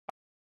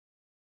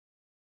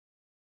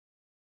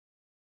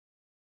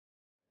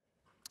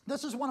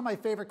This is one of my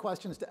favorite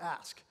questions to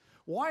ask.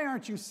 Why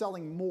aren't you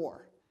selling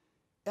more?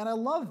 And I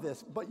love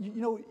this, but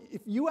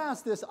if you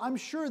ask this, I'm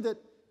sure that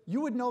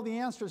you would know the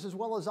answers as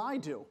well as I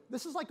do.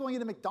 This is like going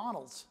into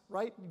McDonald's,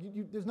 right?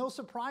 There's no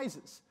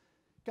surprises.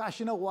 Gosh,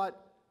 you know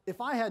what?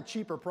 If I had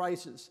cheaper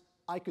prices,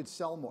 I could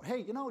sell more.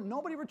 Hey,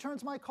 nobody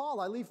returns my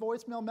call. I leave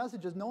voicemail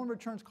messages. No one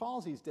returns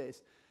calls these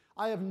days.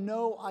 I have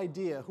no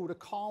idea who to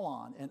call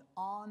on and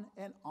on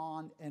and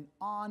on and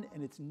on,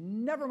 and it's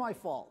never my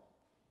fault.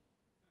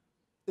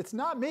 It's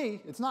not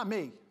me. It's not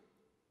me.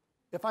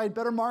 If I had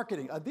better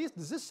marketing.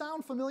 Does this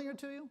sound familiar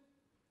to you?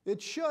 It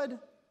should.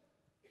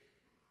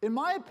 In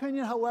my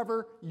opinion,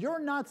 however, you're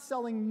not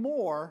selling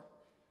more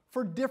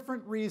for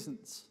different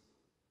reasons.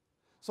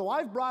 So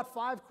I've brought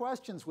 5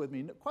 questions with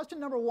me. Question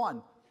number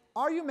 1,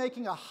 are you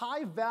making a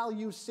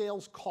high-value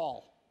sales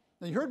call?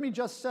 Now, you heard me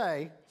just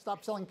say,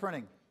 stop selling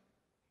printing.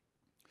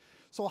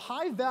 So a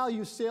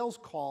high-value sales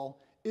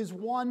call is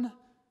one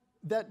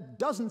that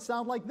doesn't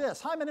sound like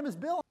this. Hi, my name is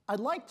Bill. I'd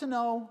like to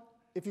know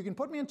if you can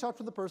put me in touch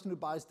with the person who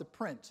buys the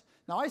print.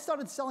 Now, I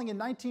started selling in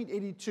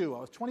 1982. I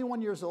was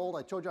 21 years old.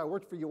 I told you I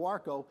worked for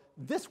UARCO.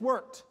 This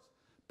worked,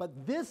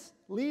 but this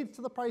leads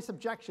to the price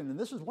objection. And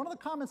this is one of the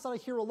comments that I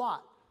hear a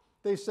lot.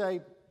 They say,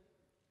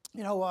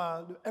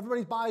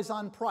 everybody buys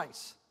on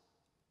price.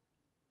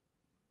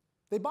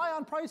 They buy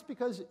on price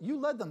because you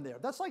led them there.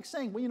 That's like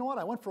saying, well, you know what?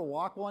 I went for a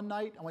walk one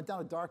night. I went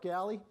down a dark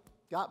alley,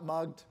 got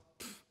mugged.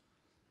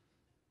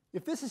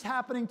 If this is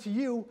happening to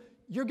you,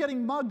 you're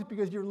getting mugged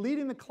because you're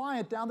leading the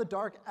client down the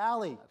dark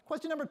alley.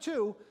 Question number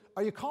 2,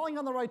 are you calling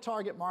on the right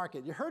target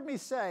market? You heard me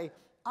say,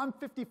 I'm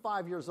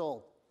 55 years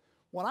old.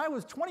 When I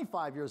was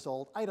 25 years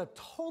old, I had a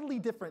totally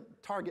different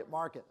target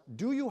market.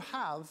 Do you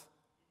have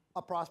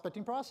a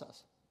prospecting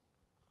process?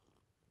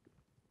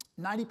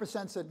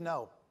 90% said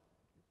no.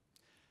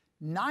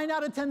 9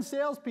 out of 10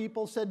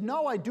 salespeople said,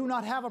 no, I do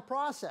not have a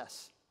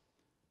process.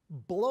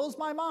 Blows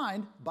my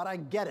mind, but I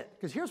get it.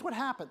 Because here's what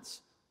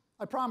happens.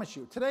 I promise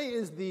you, today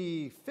is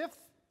the 5th?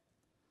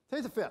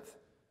 Today's the 5th.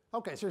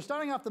 Okay, so you're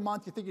starting off the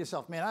month, you think to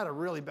yourself, man, I had a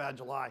really bad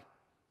July.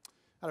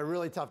 I had a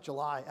really tough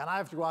July, and I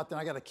have to go out there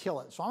and I got to kill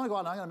it. So I'm going to go out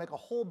and I'm going to make a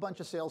whole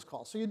bunch of sales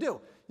calls. So you do.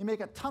 You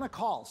make a ton of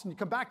calls, and you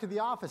come back to the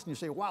office and you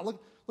say, wow,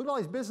 look at all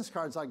these business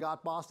cards I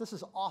got, boss. This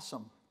is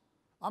awesome.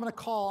 I'm going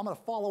to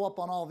follow up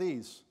on all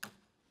these.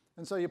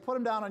 And so you put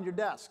them down on your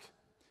desk,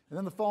 and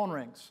then the phone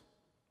rings.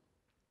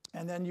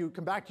 And then you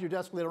come back to your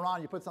desk later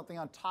on, you put something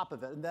on top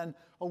of it. And then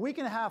a week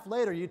and a half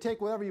later, you take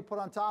whatever you put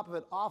on top of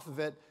it off of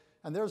it,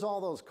 and there's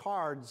all those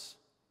cards.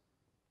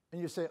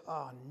 And you say,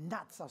 oh,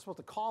 nuts, I'm supposed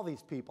to call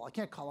these people. I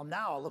can't call them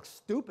now, it looks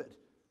stupid.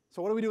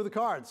 So what do we do with the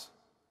cards?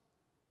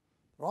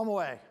 Throw them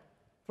away.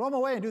 Throw them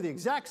away and do the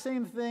exact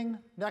same thing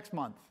next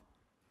month.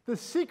 The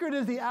secret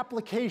is the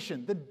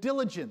application, the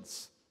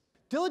diligence.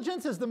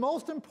 Diligence is the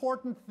most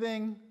important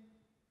thing,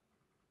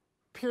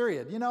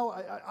 period.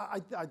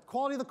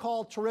 Quality of the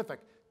call, terrific.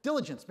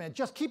 Diligence, man,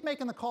 just keep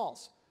making the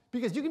calls.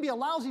 Because you can be a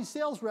lousy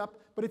sales rep,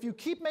 but if you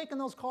keep making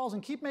those calls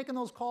and keep making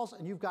those calls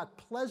and you've got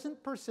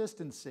pleasant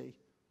persistency,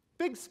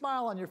 big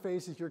smile on your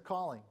face as you're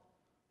calling.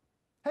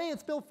 Hey,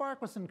 it's Bill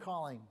Farquharson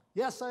calling.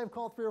 Yes, I have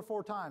called 3 or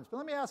 4 times, but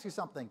let me ask you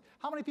something.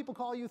 How many people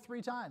call you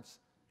 3 times?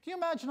 Can you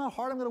imagine how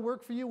hard I'm going to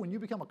work for you when you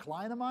become a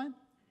client of mine?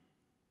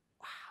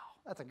 Wow,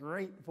 that's a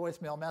great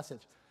voicemail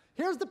message.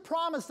 Here's the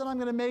promise that I'm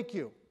going to make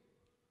you.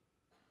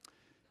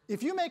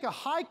 If you make a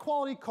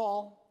high-quality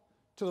call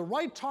to the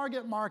right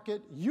target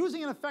market,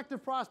 using an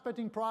effective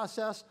prospecting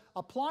process,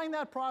 applying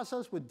that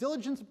process with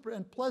diligence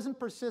and pleasant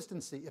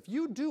persistency, if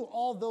you do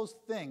all those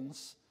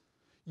things,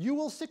 you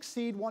will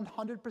succeed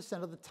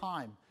 100% of the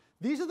time.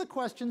 These are the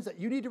questions that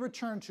you need to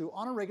return to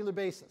on a regular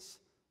basis.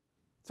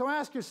 So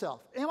ask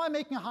yourself, am I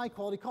making a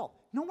high-quality call?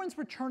 No one's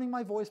returning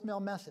my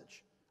voicemail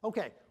message.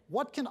 Okay,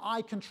 what can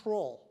I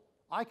control?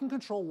 I can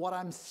control what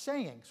I'm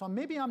saying. So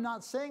maybe I'm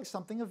not saying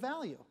something of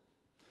value.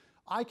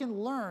 I can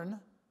learn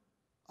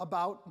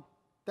about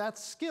that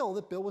skill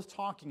that Bill was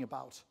talking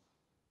about,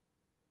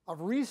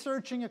 of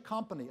researching a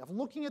company, of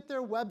looking at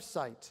their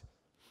website.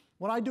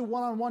 When I do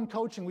one-on-one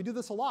coaching, we do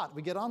this a lot.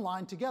 We get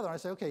online together, and I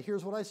say, okay,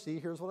 here's what I see,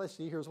 here's what I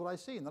see, here's what I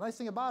see. And the nice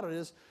thing about it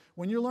is,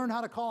 when you learn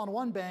how to call on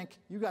one bank,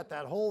 you got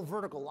that whole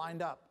vertical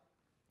lined up.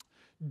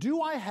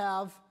 Do I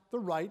have the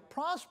right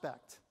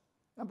prospect?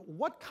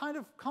 What kind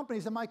of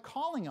companies am I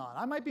calling on?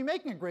 I might be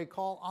making a great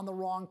call on the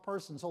wrong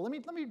person. So let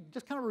me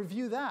just kind of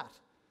review that.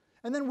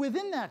 And then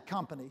within that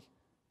company,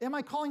 am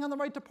I calling on the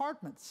right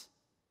departments?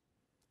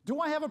 Do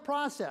I have a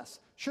process?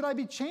 Should I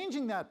be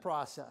changing that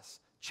process?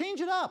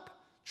 Change it up.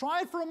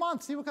 Try it for a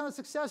month, see what kind of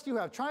success you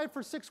have. Try it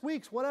for 6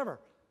 weeks, whatever.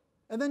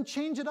 And then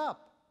change it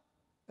up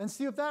and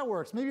see if that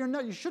works. Maybe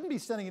you shouldn't be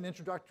sending an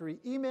introductory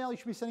email, you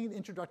should be sending an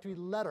introductory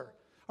letter.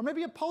 Or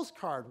maybe a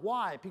postcard.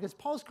 Why? Because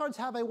postcards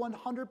have a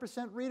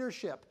 100%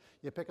 readership.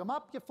 You pick them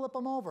up, you flip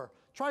them over.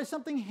 Try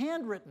something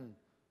handwritten.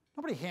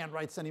 Nobody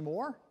handwrites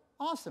anymore.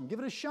 Awesome, give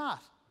it a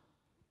shot.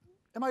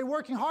 Am I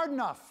working hard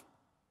enough?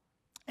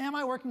 Am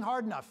I working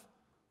hard enough?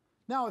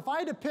 Now, if I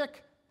had to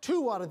pick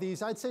 2 out of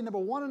these, I'd say number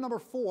 1 and number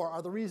 4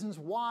 are the reasons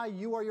why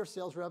you or your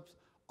sales reps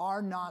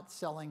are not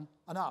selling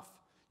enough.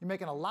 you're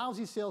making a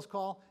lousy sales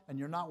call, and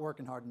you're not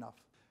working hard enough.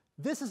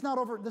 This is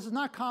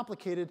not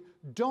complicated.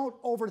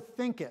 Don't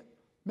overthink it.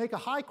 Make a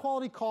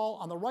high-quality call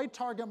on the right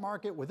target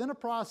market within a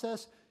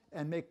process,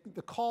 and make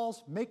the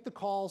calls, make the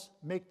calls,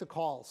 make the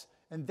calls.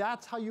 And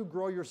that's how you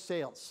grow your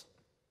sales.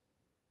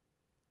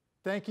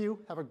 Thank you.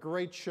 Have a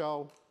great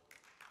show.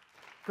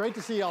 Great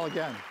to see you all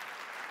again.